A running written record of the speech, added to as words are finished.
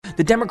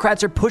The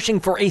Democrats are pushing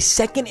for a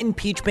second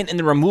impeachment and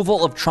the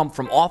removal of Trump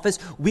from office.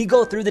 We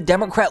go through the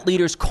Democrat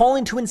leaders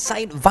calling to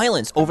incite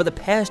violence over the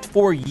past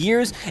 4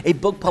 years. A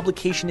book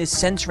publication is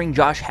censoring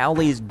Josh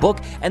Hawley's book,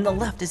 and the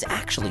left is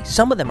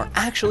some of them are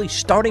actually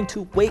starting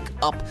to wake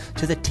up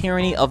to the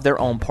tyranny of their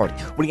own party.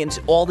 We're going to get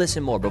into all this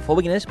and more. Before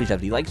we get into this, please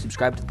have to like,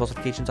 subscribe to the post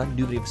notifications on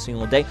new videos every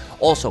single day.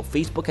 Also,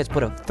 Facebook has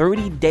put a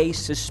 30-day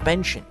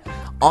suspension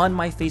on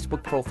my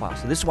Facebook profile.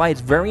 So this is why it's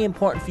very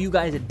important for you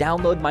guys to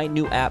download my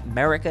new app,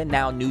 America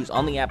Now News,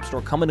 on the App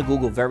Store, coming to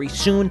Google very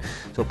soon.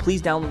 So please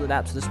download that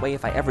app so this way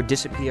if I ever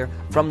disappear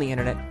from the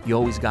internet, you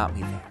always got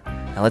me there.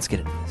 Now let's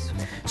get into this.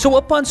 So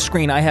up on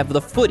screen, I have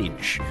the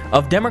footage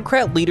of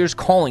Democrat leaders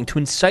calling to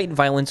incite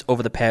violence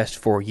over the past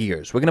 4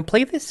 years. We're going to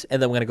play this, and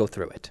then we're going to go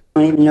through it. I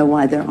don't even know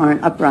why there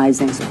aren't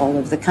uprisings all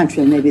over the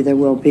country. Maybe there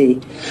will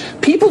be.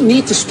 People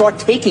need to start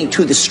taking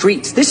to the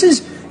streets. This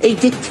is a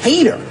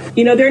dictator.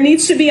 You know, there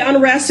needs to be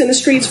unrest in the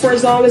streets for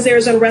as long as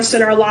there's unrest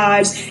in our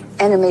lives.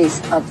 Enemies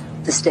of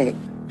the state.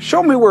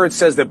 Show me where it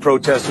says that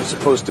protests are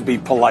supposed to be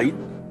polite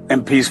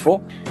and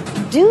peaceful.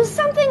 Do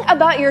something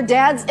about your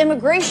dad's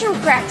immigration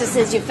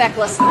practices, you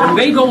feckless. When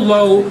they go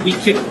low, we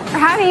kick.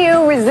 How do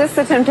you resist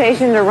the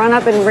temptation to run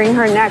up and wring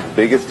her neck? The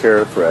biggest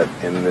terror threat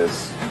in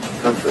this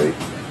country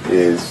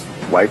is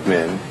white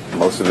men,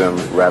 most of them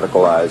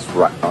radicalized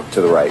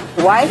to the right.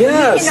 Why?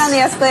 Yes. He came down the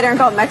escalator and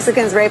called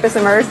Mexicans rapists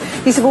and murderers.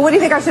 He said, well, what do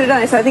you think I should have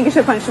done? I said, I think you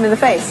should have punched him in the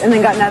face and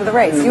then gotten out of the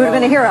race. You would have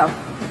been a hero.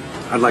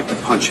 I'd like to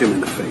punch him in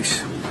the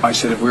face. I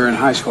said if we were in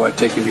high school, I'd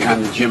take him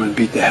behind the gym and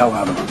beat the hell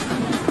out of him.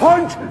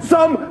 Punch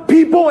some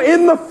people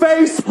in the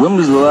face! When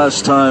was the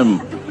last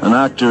time an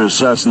actor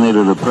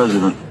assassinated a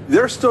president?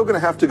 They're still going to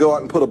have to go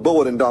out and put a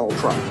bullet in Donald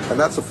Trump, and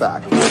that's a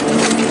fact. I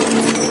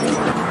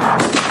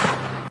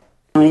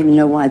don't even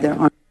know why there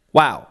aren't.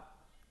 Wow.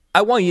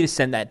 I want you to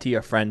send that to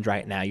your friends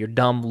right now, your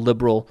dumb,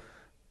 liberal,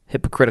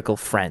 hypocritical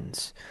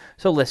friends.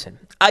 So listen,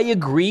 I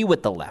agree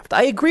with the left.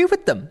 I agree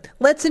with them.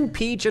 Let's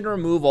impeach and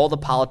remove all the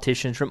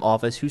politicians from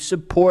office who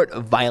support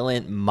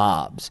violent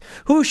mobs.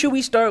 Who should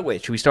we start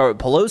with? Should we start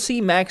with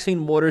Pelosi,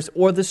 Maxine Waters,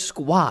 or the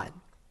Squad?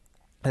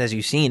 And as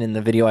you've seen in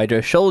the video I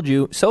just showed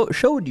you,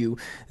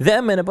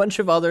 them and a bunch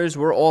of others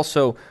were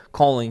also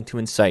calling to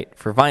incite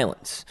for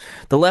violence.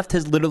 The left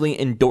has literally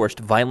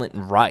endorsed violent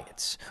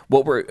riots.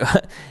 Literally,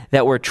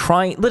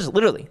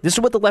 this is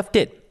what the left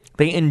did.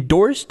 They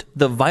endorsed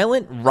the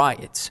violent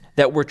riots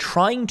that were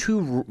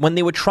when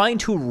they were trying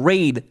to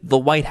raid the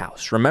White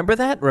House. Remember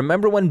that?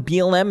 Remember when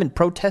BLM and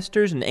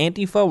protesters and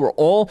Antifa were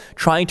all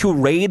trying to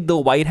raid the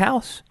White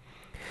House?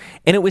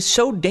 And it was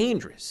so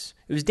dangerous.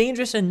 It was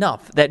dangerous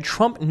enough that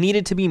Trump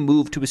needed to be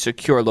moved to a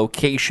secure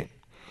location.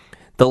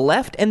 The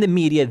left and the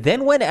media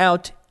then went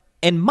out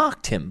and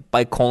mocked him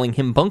by calling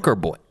him Bunker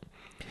Boy.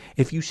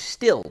 If you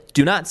still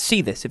do not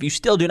see this, if you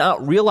still do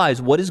not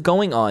realize what is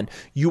going on,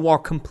 you are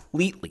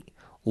completely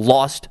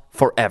lost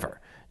forever.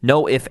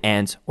 No ifs,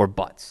 ands, or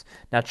buts.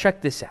 Now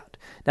check this out.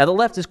 Now the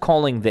left is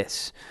calling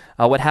this,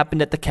 what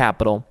happened at the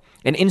Capitol,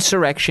 an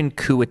insurrection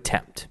coup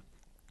attempt.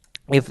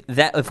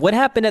 If what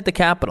happened at the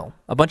Capitol,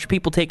 a bunch of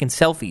people taking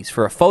selfies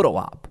for a photo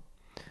op,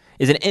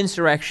 is an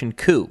insurrection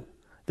coup,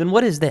 then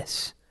what is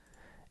this?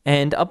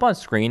 And up on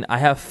screen, I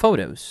have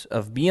photos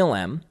of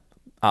BLM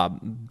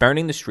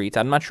burning the streets.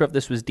 I'm not sure if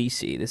this was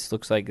D.C. This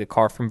looks like a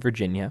car from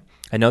Virginia.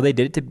 I know they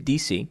did it to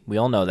D.C. We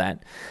all know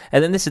that.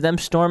 And then this is them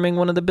storming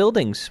one of the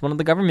buildings, one of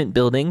the government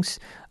buildings,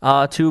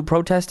 to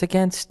protest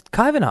against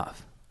Kavanaugh.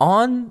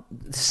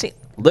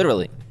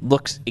 Literally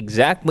looks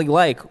exactly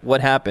like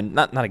what happened.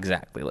 Not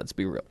exactly, let's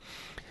be real.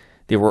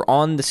 They were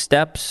on the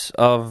steps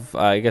of,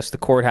 the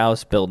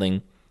courthouse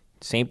building.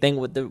 Same thing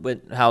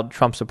with how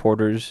Trump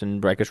supporters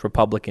and,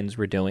 Republicans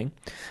were doing.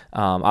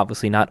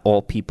 Obviously, not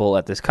all people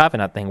at this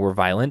Kavanaugh thing were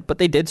violent, but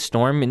they did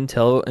storm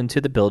into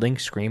the building,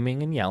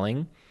 screaming and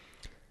yelling.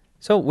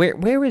 So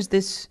where is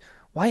this?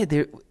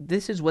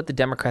 This is what the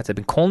Democrats have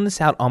been calling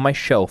this out on my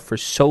show for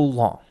so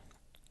long.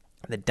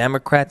 The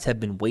Democrats have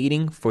been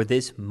waiting for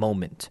this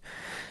moment.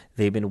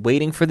 They've been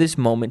waiting for this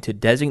moment to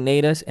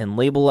designate us and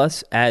label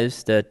us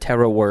as the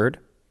terror word.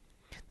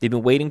 They've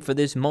been waiting for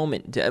this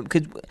moment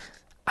because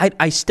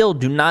I still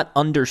do not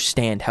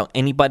understand how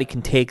anybody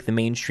can take the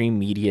mainstream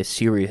media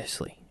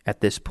seriously at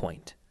this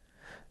point.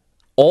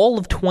 All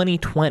of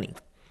 2020,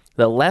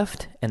 the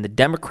left and the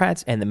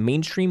Democrats and the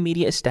mainstream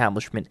media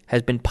establishment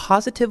has been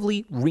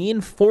positively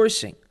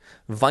reinforcing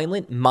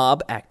violent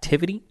mob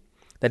activity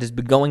that has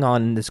been going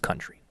on in this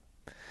country.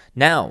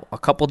 Now, a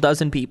couple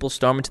dozen people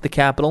storm into the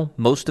Capitol,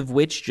 most of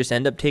which just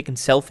end up taking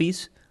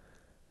selfies.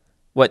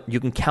 You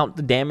can count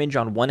the damage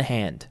on one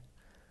hand.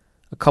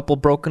 A couple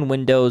broken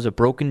windows, a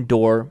broken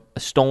door,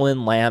 a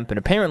stolen lamp, and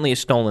apparently a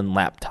stolen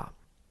laptop.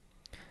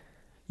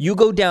 You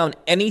go down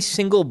any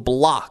single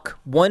block,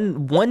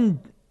 one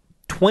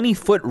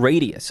 20-foot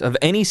radius of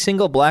any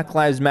single Black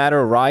Lives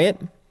Matter riot,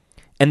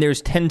 and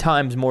there's 10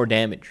 times more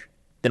damage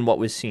than what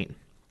was seen.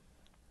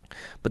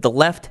 But the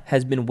left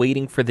has been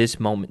waiting for this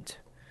moment.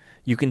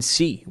 You can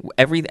see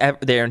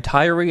their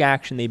entire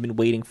reaction. They've been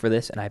waiting for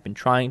this, and I've been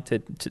trying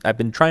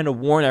to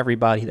warn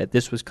everybody that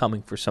this was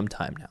coming for some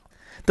time now.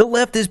 The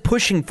left is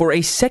pushing for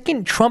a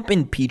second Trump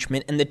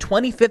impeachment and the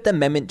 25th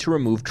Amendment to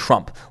remove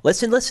Trump.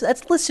 Let's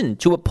listen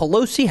to what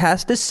Pelosi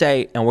has to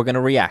say, and we're going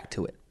to react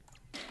to it.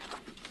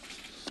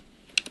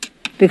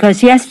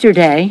 Because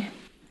yesterday,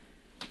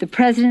 the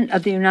President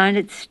of the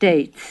United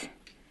States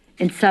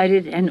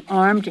incited an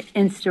armed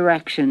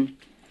insurrection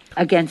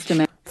against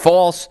America.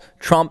 False.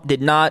 Trump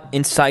did not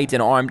incite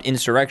an armed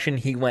insurrection.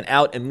 He went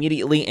out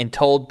immediately and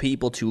told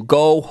people to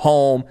go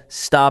home,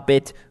 stop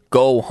it,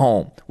 go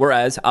home.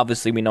 Whereas,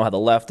 obviously, we know how the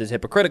left is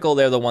hypocritical.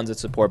 They're the ones that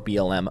support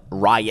BLM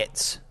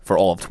riots for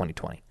all of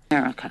 2020.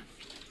 America.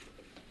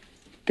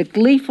 The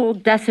gleeful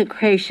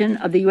desecration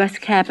of the U.S.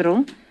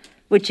 Capitol,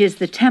 which is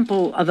the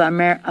temple of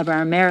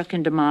our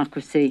American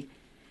democracy,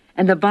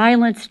 and the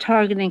violence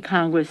targeting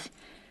Congress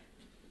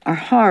are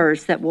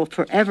horrors that will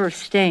forever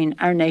stain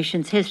our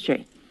nation's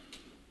history.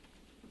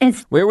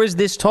 Where was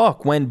this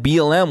talk when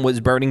BLM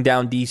was burning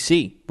down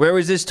D.C.? Where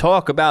was this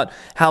talk about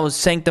how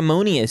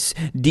sanctimonious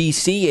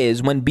D.C.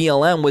 is when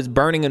BLM was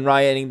burning and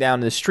rioting down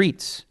the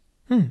streets?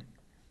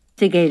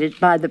 Instigated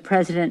by the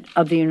President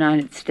of the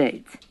United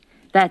States.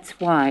 That's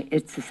why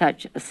it's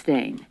such a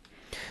stain.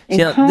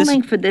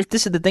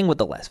 This is the thing with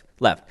the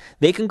left.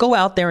 They can go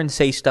out there and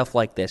say stuff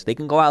like this. They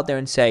can go out there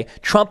and say,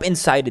 Trump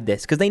incited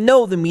this, because they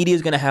know the media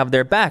is going to have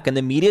their back, and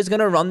the media is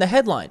going to run the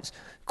headlines.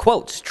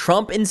 Quotes,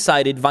 Trump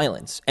incited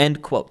violence,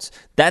 end quotes.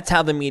 That's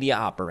how the media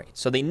operates.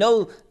 So they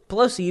know,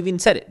 Pelosi even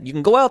said it. You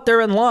can go out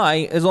there and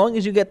lie as long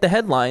as you get the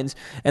headlines.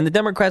 And the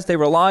Democrats, they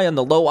rely on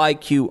the low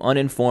IQ,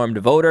 uninformed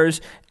voters,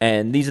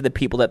 and these are the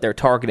people that they're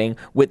targeting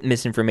with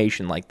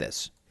misinformation like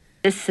this.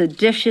 This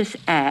seditious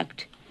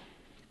act,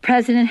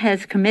 President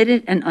has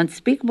committed an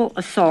unspeakable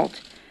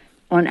assault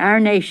on our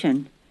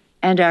nation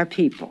and our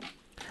people.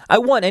 I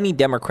want any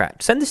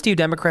Democrat, send this to your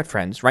Democrat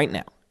friends right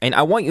now, and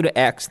I want you to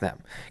ask them,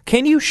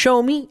 can you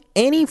show me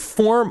any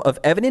form of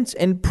evidence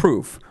and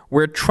proof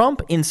where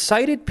Trump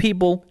incited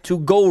people to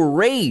go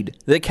raid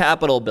the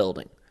Capitol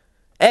building?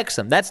 Ask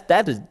them.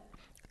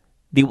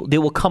 They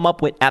will come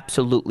up with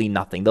absolutely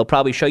nothing. They'll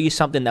probably show you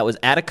something that was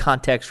out of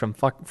context from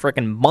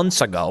freaking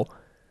months ago,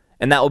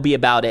 and that will be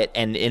about it,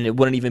 and it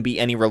wouldn't even be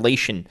any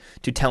relation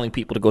to telling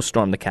people to go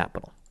storm the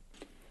Capitol.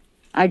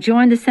 I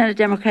joined the Senate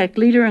Democratic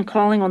leader in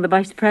calling on the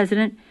Vice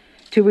President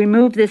to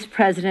remove this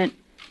president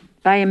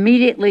by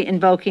immediately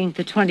invoking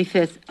the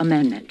 25th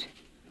Amendment.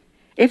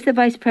 If the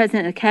Vice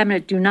President and the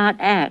Cabinet do not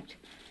act,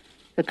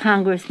 the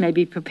Congress may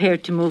be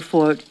prepared to move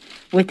forward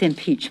with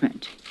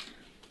impeachment.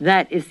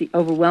 That is the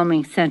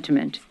overwhelming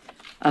sentiment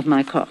of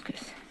my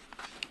caucus.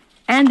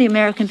 And the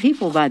American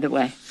people, by the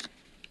way.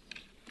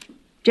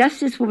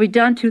 Justice will be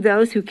done to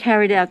those who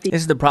carried out the...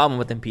 This is the problem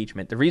with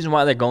impeachment. The reason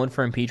why they're going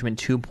for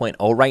impeachment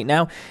 2.0 right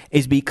now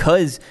is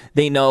because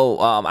they know,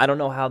 I don't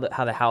know how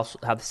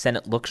the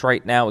Senate looks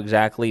right now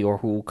exactly, or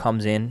who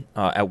comes in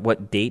at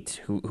what date,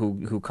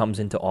 who comes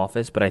into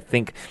office. But I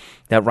think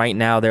that right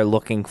now they're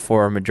looking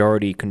for a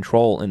majority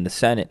control in the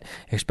Senate.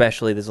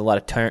 Especially, there's a lot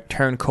of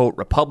turncoat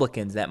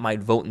Republicans that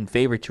might vote in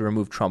favor to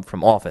remove Trump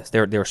from office.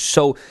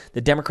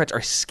 The Democrats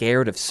are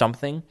scared of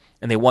something,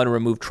 and they want to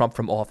remove Trump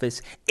from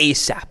office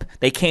ASAP.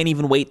 They can't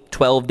even wait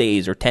 12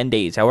 days or 10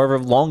 days, however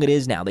long it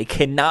is now. They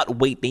cannot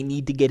wait. They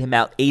need to get him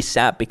out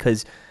ASAP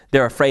because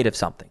they're afraid of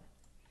something.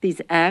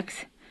 These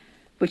acts,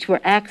 which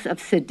were acts of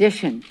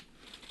sedition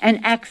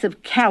and acts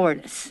of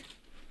cowardice.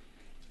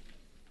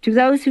 To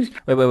those who's...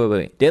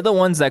 Wait. They're the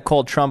ones that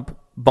called Trump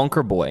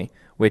Bunker Boy,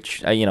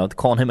 which,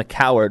 calling him a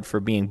coward for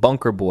being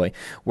Bunker Boy,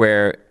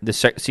 where the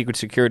Secret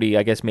Security,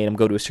 I guess, made him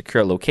go to a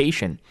secure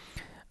location.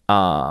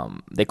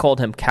 They called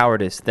him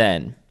cowardice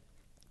then.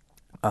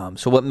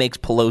 So what makes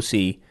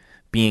Pelosi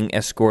being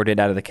escorted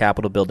out of the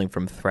Capitol building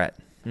from threat?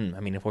 I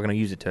mean, if we're going to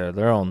use it to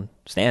their own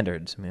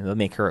standards, they'll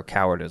make her a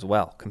coward as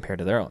well compared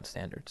to their own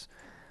standards.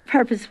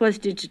 Purpose was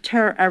to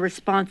deter our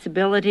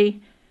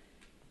responsibility.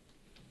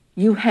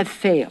 You have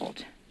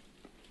failed.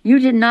 You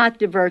did not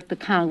divert the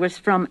Congress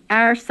from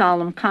our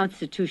solemn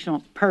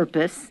constitutional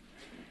purpose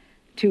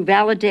to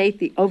validate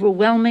the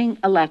overwhelming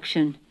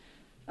election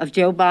of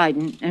Joe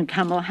Biden and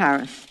Kamala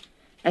Harris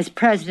as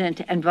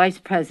President and Vice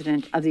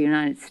President of the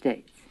United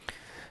States.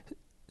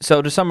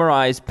 So to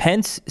summarize,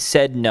 Pence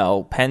said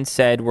no. Pence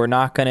said we're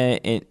not going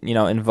to,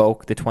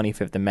 invoke the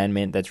 25th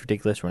Amendment. That's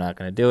ridiculous. We're not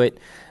going to do it.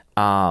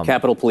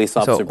 Capitol Police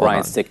Officer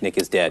Brian Sicknick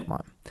is dead.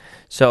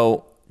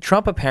 So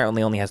Trump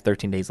apparently only has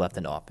 13 days left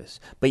in office,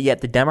 but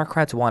yet the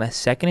Democrats want a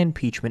second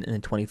impeachment in the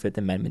 25th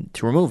Amendment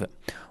to remove him.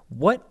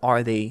 What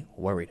are they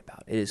worried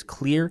about? It is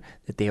clear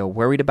that they are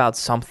worried about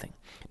something.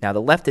 Now,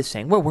 the left is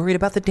saying, we're worried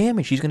about the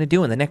damage he's going to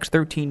do in the next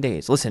 13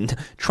 days. Listen,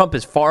 Trump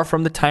is far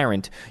from the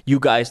tyrant you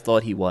guys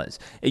thought he was.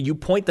 You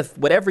point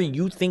whatever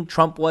you think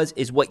Trump was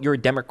is what your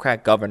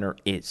Democrat governor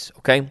is,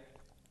 okay?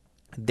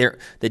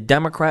 The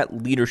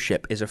Democrat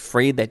leadership is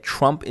afraid that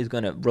Trump is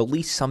going to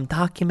release some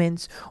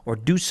documents or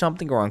do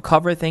something or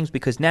uncover things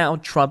because now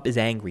Trump is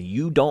angry.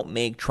 You don't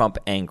make Trump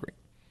angry.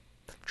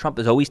 Trump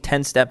is always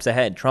 10 steps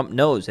ahead. Trump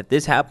knows if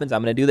this happens,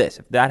 I'm going to do this.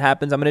 If that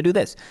happens, I'm going to do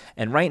this.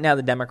 And right now,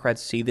 the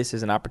Democrats see this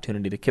as an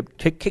opportunity to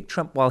kick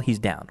Trump while he's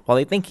down, while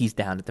they think he's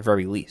down at the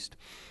very least.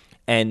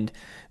 And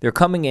they're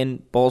coming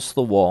in, balls to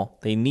the wall.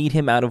 They need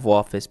him out of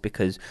office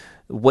because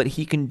what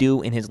he can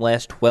do in his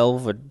last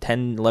 12 or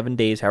 10, 11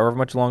 days, however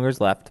much longer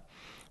is left,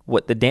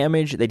 what the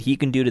damage that he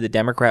can do to the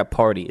Democrat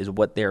Party is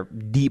what they're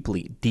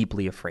deeply,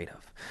 deeply afraid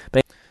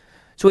of.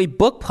 So a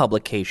book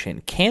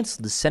publication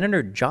canceled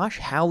Senator Josh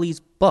Hawley's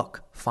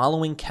book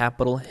following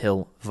Capitol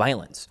Hill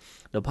violence.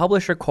 The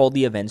publisher called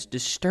the events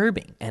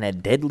disturbing and a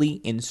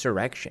deadly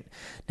insurrection.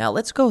 Now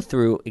let's go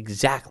through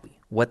exactly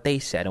what they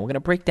said, and we're going to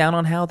break down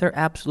on how they're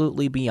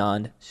absolutely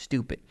beyond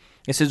stupid.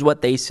 This is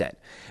what they said.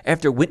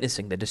 After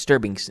witnessing the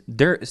disturbing,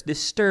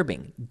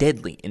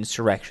 deadly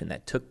insurrection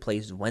that took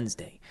place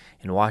Wednesday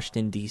in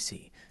Washington,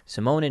 D.C.,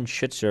 Simone and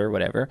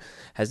Schutzer,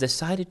 has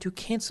decided to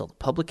cancel the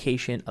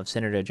publication of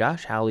Senator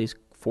Josh Hawley's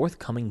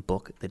forthcoming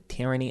book, The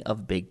Tyranny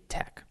of Big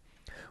Tech.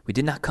 We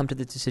did not come to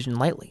this decision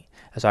lightly.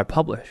 As our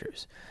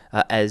publishers,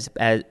 as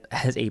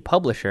a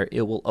publisher,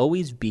 it will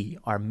always be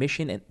our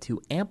mission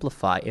to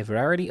amplify a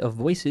variety of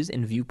voices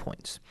and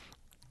viewpoints.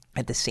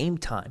 At the same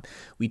time,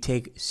 we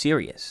take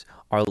serious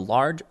our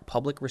large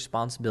public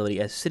responsibility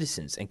as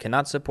citizens and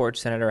cannot support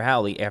Senator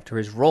Hawley after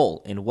his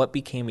role in what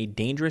became a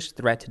dangerous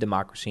threat to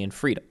democracy and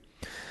freedom.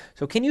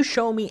 So can you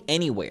show me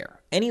anywhere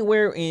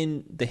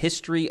in the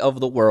history of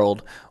the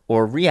world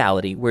or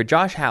reality where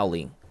Josh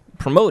Hawley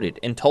promoted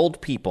and told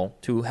people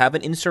to have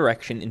an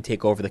insurrection and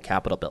take over the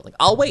Capitol building?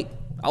 I'll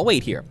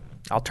wait here.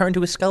 I'll turn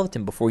to a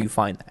skeleton before you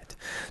find that.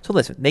 So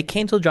listen, they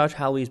canceled Josh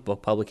Hawley's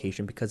book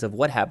publication because of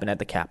what happened at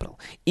the Capitol,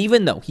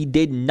 even though he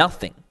did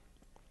nothing.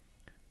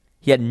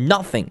 He had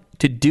nothing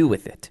to do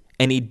with it,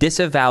 and he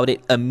disavowed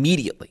it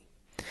immediately.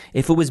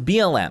 If it was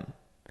BLM,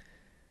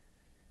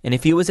 and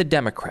if he was a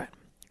Democrat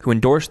who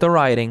endorsed the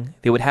rioting,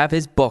 they would have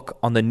his book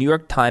on the New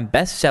York Times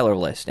bestseller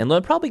list, and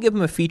they'll probably give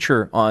him a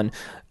feature on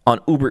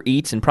Uber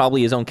Eats and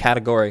probably his own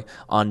category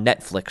on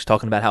Netflix,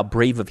 talking about how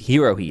brave of a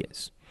hero he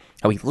is,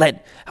 how he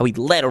led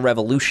a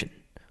revolution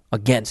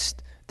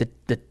against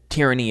the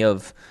tyranny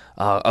of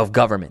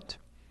government.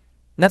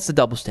 And that's the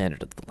double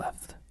standard of the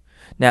left.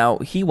 Now,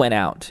 he went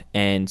out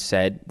and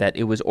said that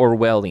it was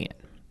Orwellian.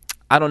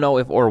 I don't know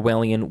if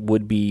Orwellian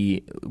would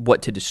be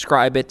what to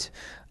describe it,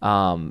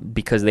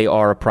 because they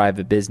are a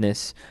private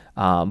business.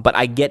 But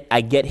I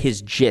get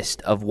his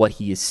gist of what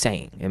he is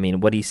saying. I mean,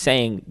 what he's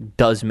saying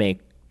does make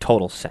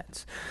total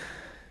sense.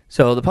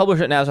 So the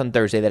publisher announced on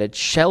Thursday that it's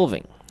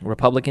shelving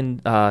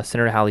Republican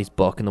Senator Hawley's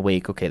book in the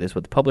wake. Okay, this is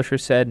what the publisher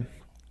said.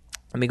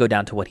 Let me go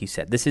down to what he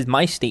said. This is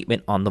my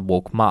statement on the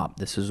woke mob.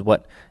 This is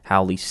what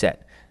Hawley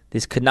said.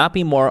 This could not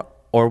be more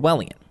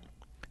Orwellian.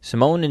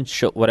 Simone and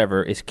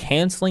is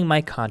canceling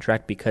my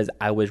contract because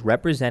I was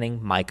representing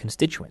my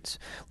constituents,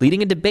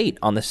 leading a debate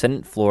on the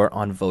Senate floor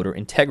on voter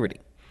integrity,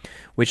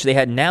 which they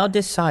had now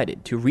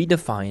decided to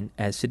redefine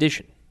as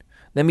sedition.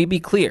 Let me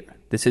be clear.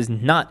 This is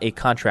not a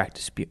contract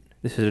dispute.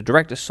 This is a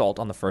direct assault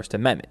on the First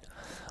Amendment.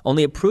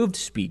 Only approved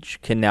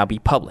speech can now be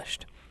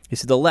published.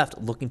 This is the left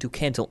looking to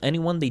cancel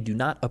anyone they do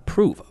not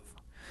approve of.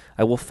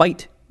 I will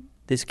fight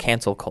this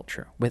cancel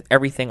culture with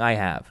everything I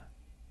have.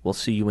 We'll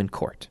see you in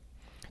court.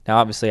 Now,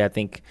 obviously, I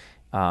think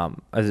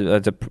as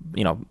a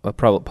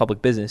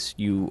public business,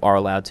 you are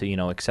allowed to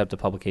accept a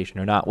publication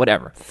or not,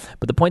 whatever.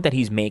 But the point that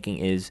he's making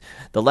is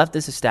the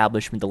leftist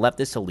establishment, the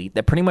leftist elite,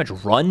 that pretty much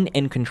run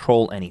and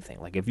control anything.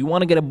 Like if you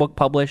want to get a book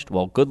published,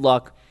 well, good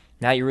luck.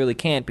 Now you really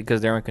can't because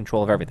they're in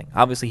control of everything.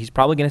 Obviously, he's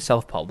probably going to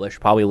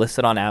self-publish, probably list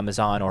it on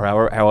Amazon or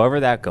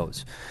however that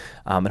goes.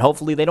 And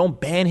hopefully they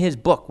don't ban his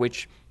book,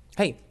 which,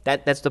 hey,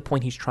 that's the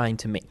point he's trying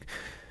to make.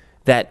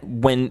 That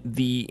when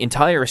the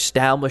entire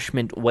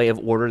establishment way of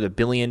order, the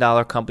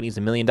billion-dollar companies,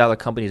 the million-dollar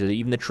companies, or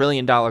even the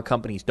trillion-dollar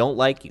companies don't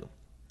like you,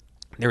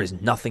 there is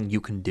nothing you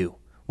can do.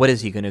 What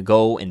is he going to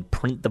go and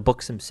print the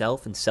books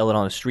himself and sell it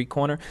on a street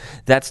corner?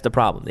 That's the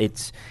problem.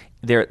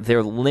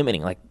 They're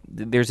limiting. Like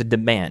there's a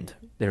demand.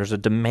 There's a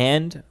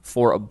demand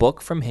for a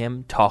book from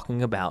him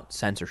talking about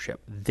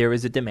censorship. There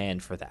is a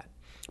demand for that.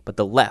 But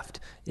the left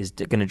is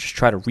going to just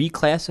try to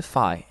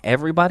reclassify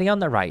everybody on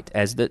the right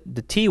as the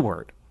T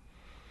word,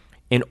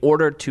 in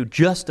order to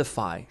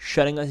justify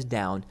shutting us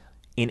down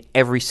in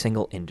every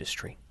single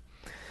industry.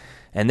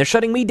 And they're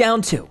shutting me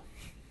down too.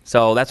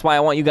 So that's why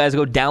I want you guys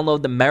to go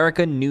download the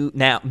America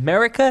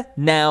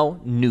Now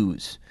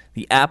News.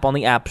 The app on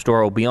the App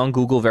Store will be on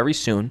Google very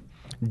soon.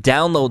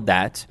 Download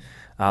that.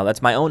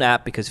 That's my own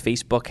app because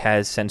Facebook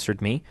has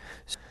censored me.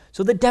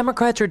 So the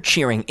Democrats are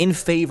cheering in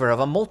favor of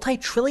a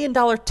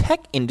multi-trillion-dollar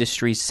tech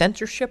industry's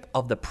censorship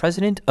of the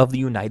President of the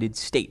United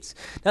States.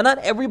 Now, not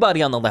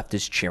everybody on the left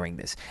is cheering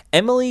this.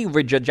 Emily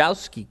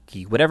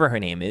Ratajkowski, whatever her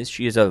name is,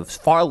 she is a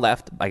far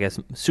left, I guess,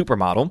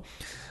 supermodel.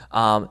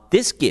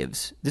 This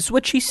is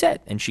what she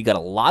said, and she got a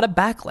lot of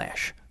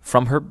backlash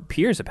from her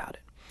peers about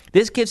it.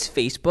 This gives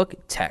Facebook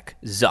tech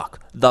Zuck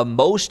the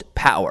most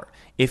power.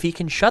 If he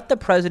can shut the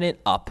president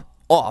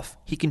off,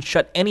 he can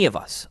shut any of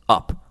us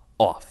off.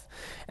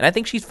 And I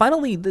think she's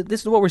finally,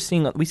 this is what we're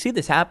seeing. We see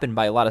this happen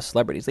by a lot of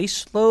celebrities. They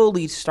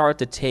slowly start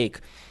to take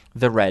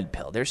the red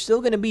pill. They're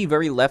still going to be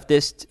very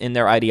leftist in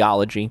their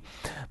ideology,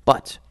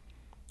 but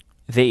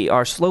they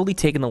are slowly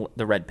taking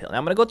the red pill. Now,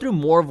 I'm going to go through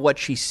more of what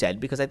she said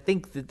because I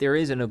think that there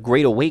is a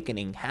great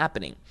awakening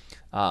happening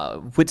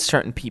with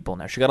certain people.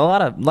 Now, she got a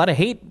lot of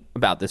hate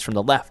about this from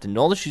the left, and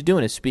all that she's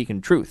doing is speaking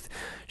truth.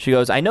 She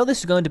goes, I know this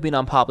is going to be an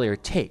unpopular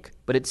take,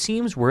 but it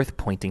seems worth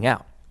pointing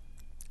out.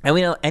 And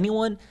we know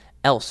anyone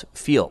else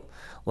feel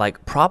like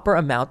the proper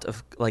amount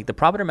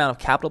of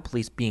Capitol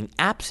Police being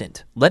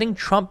absent, letting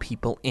Trump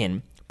people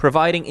in,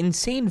 providing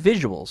insane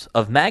visuals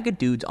of MAGA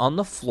dudes on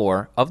the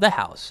floor of the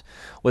House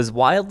was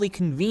wildly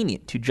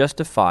convenient to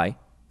justify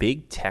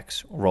big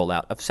tech's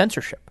rollout of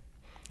censorship.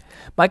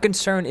 My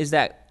concern is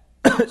that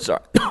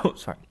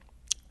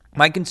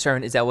My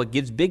concern is that what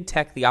gives big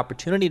tech the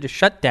opportunity to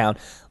shut down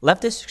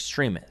leftist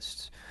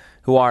extremists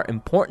who are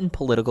important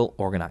political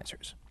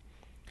organizers.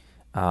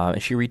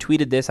 She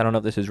retweeted this. I don't know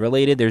if this is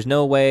related. There's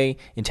no way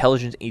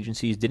intelligence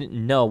agencies didn't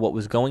know what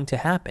was going to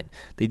happen.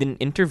 They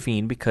didn't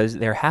intervene because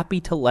they're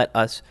happy to let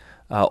us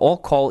all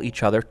call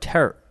each other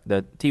terror,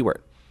 the T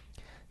word.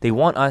 They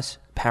want us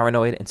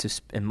paranoid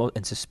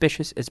and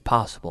suspicious as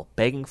possible,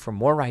 begging for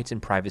more rights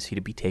and privacy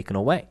to be taken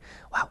away.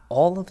 Wow,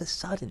 all of a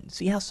sudden,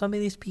 see how some of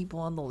these people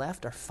on the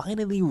left are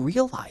finally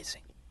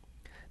realizing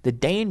the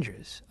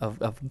dangers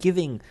of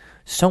giving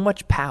so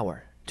much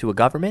power to a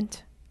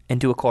government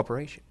and to a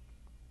corporation.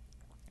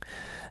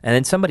 And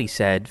then somebody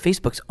said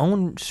Facebook's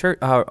own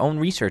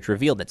research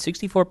revealed that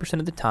 64%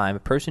 of the time a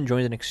person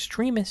joins an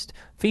extremist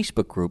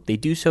Facebook group, they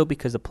do so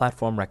because the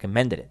platform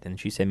recommended it. And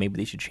she said maybe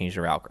they should change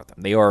their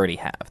algorithm. They already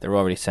have. They're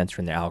already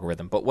censoring their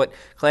algorithm. But what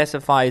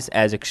classifies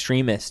as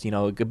extremist,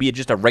 it could be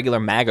just a regular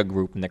MAGA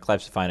group and they're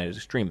classifying it as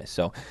extremist.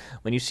 So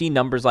when you see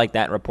numbers like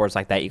that and reports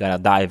like that, you got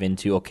to dive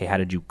into, okay, how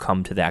did you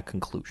come to that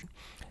conclusion?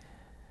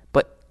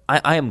 But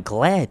I am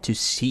glad to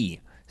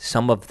see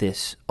some of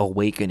this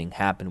awakening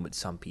happen with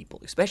some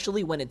people,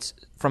 especially when it's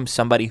from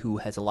somebody who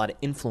has a lot of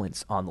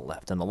influence on the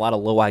left and a lot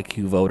of low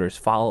IQ voters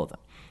follow them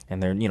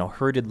and they're,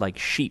 herded like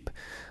sheep.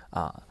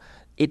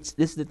 This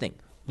is the thing.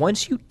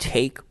 Once you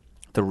take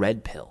the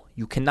red pill,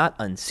 you cannot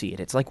unsee it.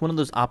 It's like one of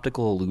those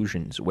optical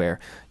illusions where,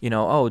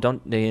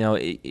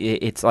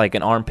 it's like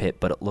an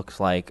armpit, but it looks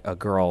like a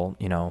girl,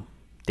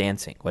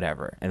 dancing,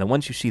 whatever. And then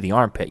once you see the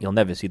armpit, you'll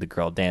never see the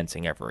girl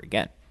dancing ever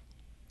again.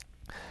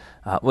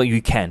 Well,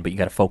 you can, but you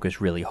got to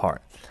focus really hard.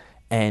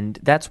 And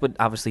that's what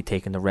obviously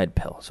taking the red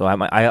pill. So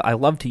I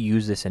love to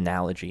use this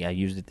analogy. I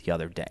used it the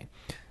other day.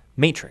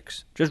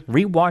 Matrix. Just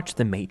rewatch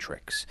The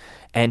Matrix.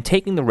 And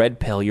taking the red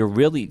pill, you're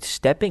really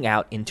stepping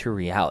out into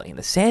reality. And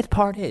the sad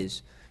part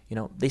is,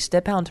 they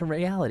step out into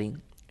reality,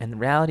 and the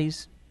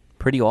reality's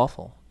pretty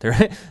awful.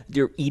 They're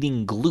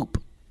eating gloop.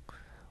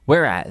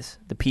 Whereas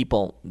the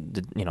people,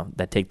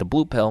 that take the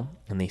blue pill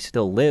and they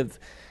still live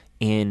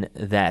in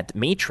that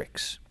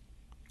matrix,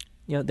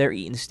 they're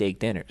eating steak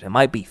dinners. It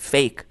might be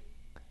fake,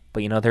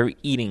 but they're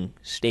eating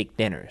steak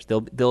dinners.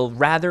 They'll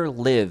rather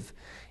live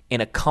in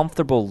a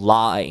comfortable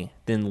lie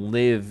than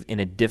live in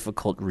a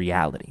difficult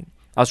reality.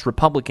 Us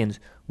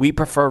Republicans, we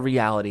prefer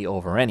reality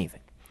over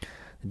anything.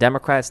 The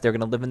Democrats, they're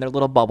going to live in their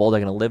little bubble. They're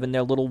going to live in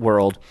their little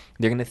world.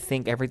 They're going to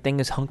think everything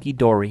is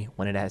hunky-dory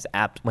when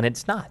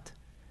it's not.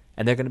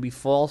 And they're going to be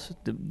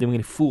they're going to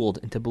be fooled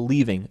into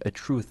believing a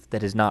truth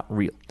that is not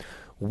real.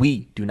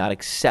 We do not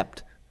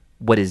accept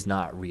what is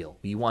not real.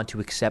 We want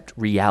to accept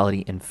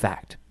reality and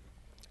fact.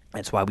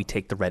 That's why we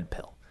take the red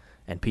pill.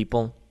 And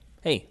people,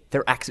 hey,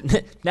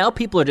 now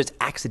people are just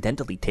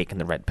accidentally taking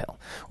the red pill.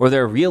 Or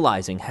they're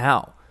realizing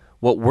how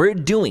what we're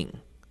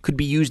doing could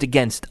be used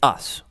against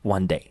us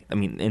one day. I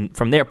mean,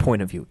 from their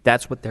point of view,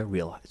 that's what they're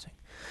realizing.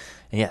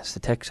 And yes, the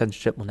tech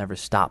censorship will never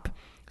stop.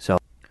 So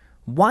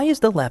why is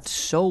the left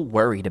so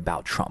worried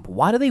about Trump?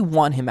 Why do they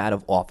want him out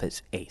of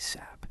office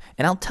ASAP?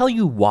 And I'll tell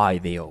you why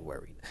they are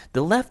worried.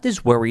 The left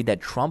is worried that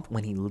Trump,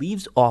 when he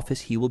leaves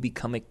office, he will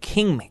become a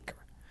kingmaker.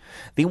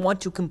 They want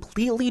to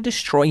completely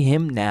destroy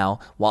him now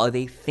while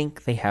they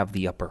think they have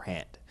the upper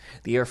hand.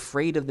 They are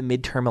afraid of the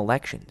midterm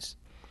elections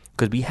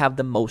because we have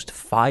the most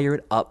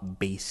fired up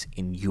base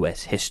in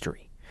U.S.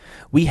 history.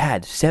 We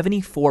had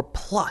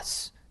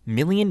 74+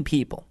 million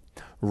people,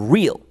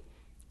 real,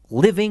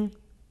 living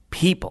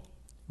people,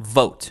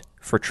 vote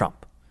for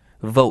Trump,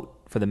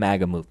 vote for the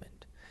MAGA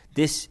movement.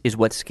 This is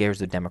what scares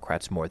the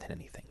Democrats more than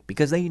anything,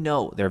 because they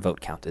know their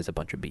vote count is a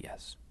bunch of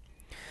BS.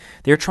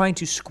 They're trying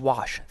to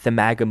squash the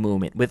MAGA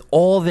movement with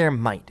all their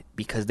might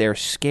because they're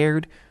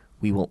scared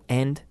we will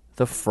end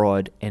the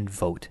fraud and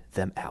vote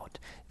them out.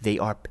 They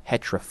are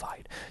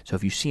petrified. So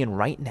if you see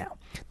right now,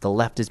 the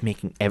left is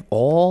making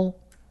all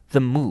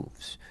the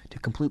moves to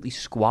completely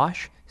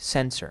squash,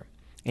 censor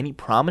any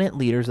prominent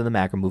leaders of the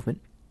MAGA movement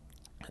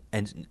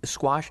and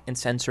squash and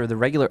censor the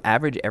regular,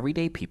 average,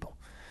 everyday people.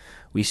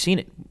 We've seen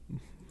it.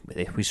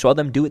 We saw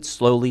them do it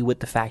slowly with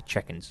the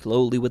fact-checking,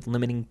 slowly with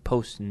limiting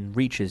posts and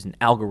reaches and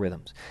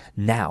algorithms.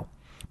 Now,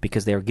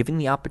 because they are giving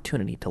the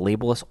opportunity to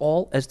label us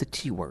all as the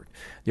T word,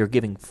 they're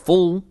giving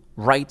full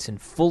rights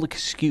and full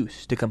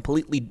excuse to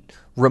completely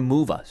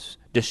remove us,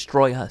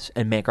 destroy us,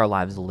 and make our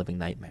lives a living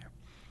nightmare.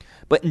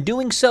 But in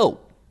doing so,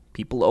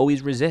 People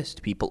always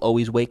resist. People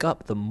always wake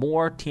up. The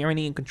more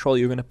tyranny and control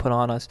you're going to put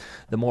on us,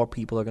 the more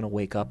people are going to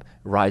wake up,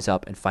 rise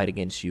up, and fight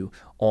against you,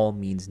 all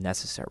means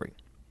necessary.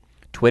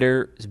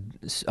 Twitter's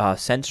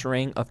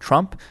censoring of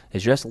Trump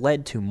has just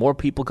led to more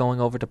people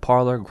going over to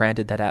Parler.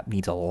 Granted, that app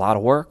needs a lot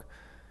of work.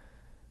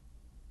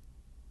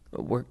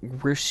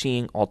 We're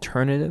seeing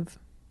alternative.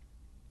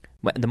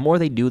 The more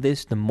they do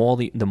this, the more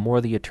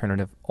the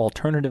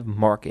alternative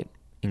market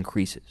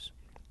increases.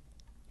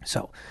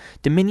 So,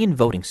 Dominion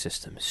Voting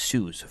Systems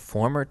sues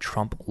former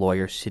Trump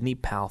lawyer Sidney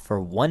Powell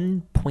for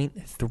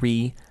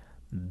 $1.3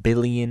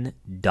 billion.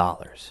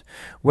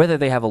 Whether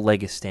they have a leg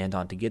to stand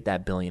on to get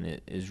that billion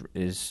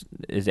is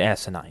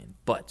asinine.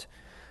 But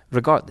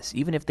regardless,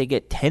 even if they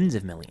get tens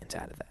of millions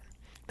out of that,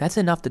 that's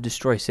enough to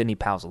destroy Sidney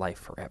Powell's life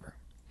forever.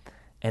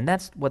 And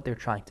that's what they're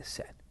trying to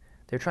set.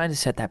 They're trying to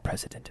set that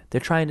precedent.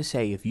 They're trying to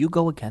say, if you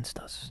go against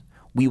us,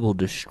 we will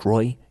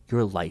destroy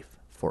your life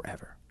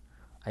forever.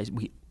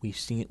 We've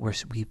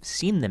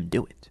seen them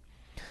do it.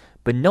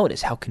 But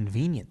notice how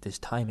convenient this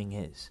timing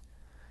is.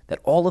 That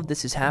all of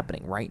this is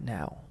happening right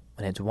now,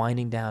 and it's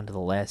winding down to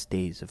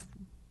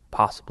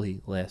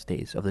possibly the last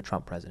days of the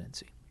Trump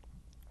presidency.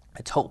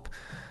 Let's hope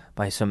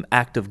by some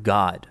act of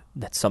God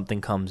that something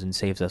comes and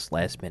saves us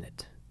last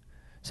minute.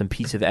 Some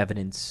piece of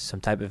evidence, some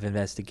type of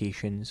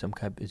investigation, some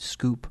type of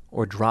scoop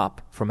or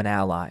drop from an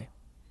ally.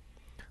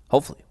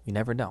 Hopefully, we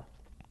never know.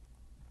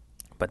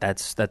 But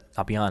that.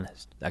 I'll be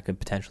honest, that could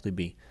potentially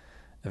be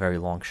a very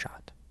long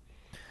shot.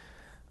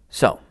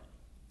 So,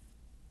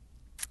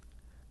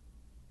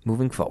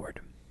 moving forward,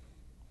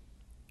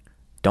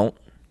 the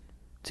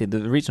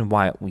reason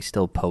why we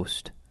still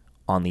post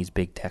on these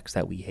big techs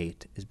that we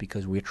hate is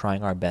because we're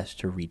trying our best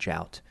to reach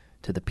out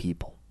to the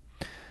people.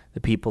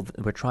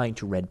 We're trying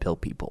to red pill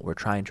people. We're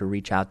trying to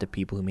reach out to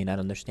people who may not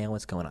understand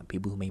what's going on,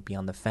 people who may be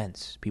on the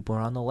fence, people who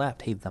are on the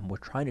left. Hey, we're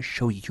trying to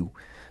show you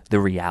the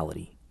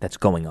reality that's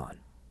going on.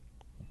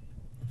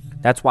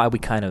 That's why we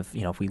kind of,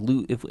 if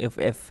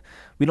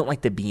we don't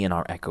like to be in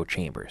our echo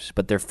chambers,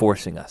 but they're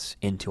forcing us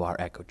into our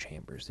echo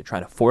chambers. They're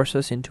trying to force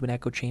us into an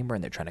echo chamber,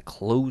 and they're trying to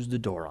close the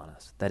door on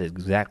us. That is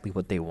exactly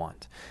what they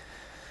want.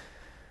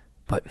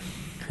 But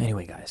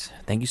anyway, guys,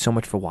 thank you so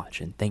much for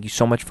watching. Thank you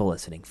so much for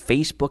listening.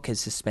 Facebook has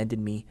suspended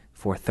me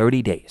for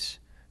 30 days.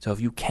 So if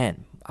you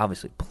can,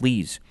 obviously,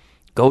 please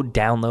go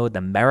download the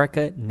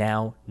America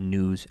Now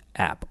News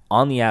app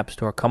on the App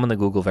Store. Come on the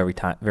Google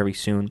very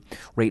soon.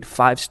 Rate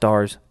 5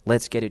 stars.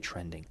 Let's get it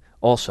trending.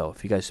 Also,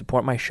 if you guys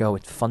support my show,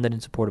 it's funded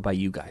and supported by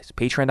you guys.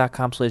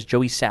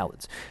 Patreon.com/Joey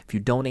Salads. If you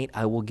donate,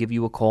 I will give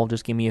you a call.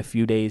 Just give me a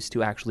few days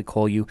to actually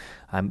call you.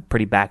 I'm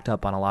pretty backed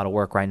up on a lot of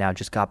work right now.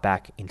 Just got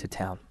back into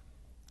town.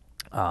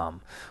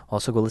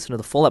 Also, go listen to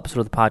the full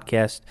episode of the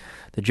podcast,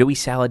 The Joey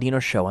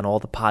Saladino Show, on all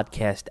the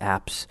podcast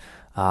apps.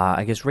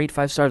 I guess rate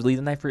 5 stars, leave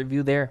a nice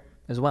review there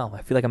as well.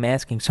 I feel like I'm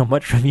asking so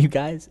much from you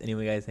guys.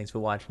 Anyway, guys, thanks for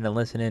watching and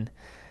listening.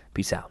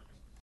 Peace out.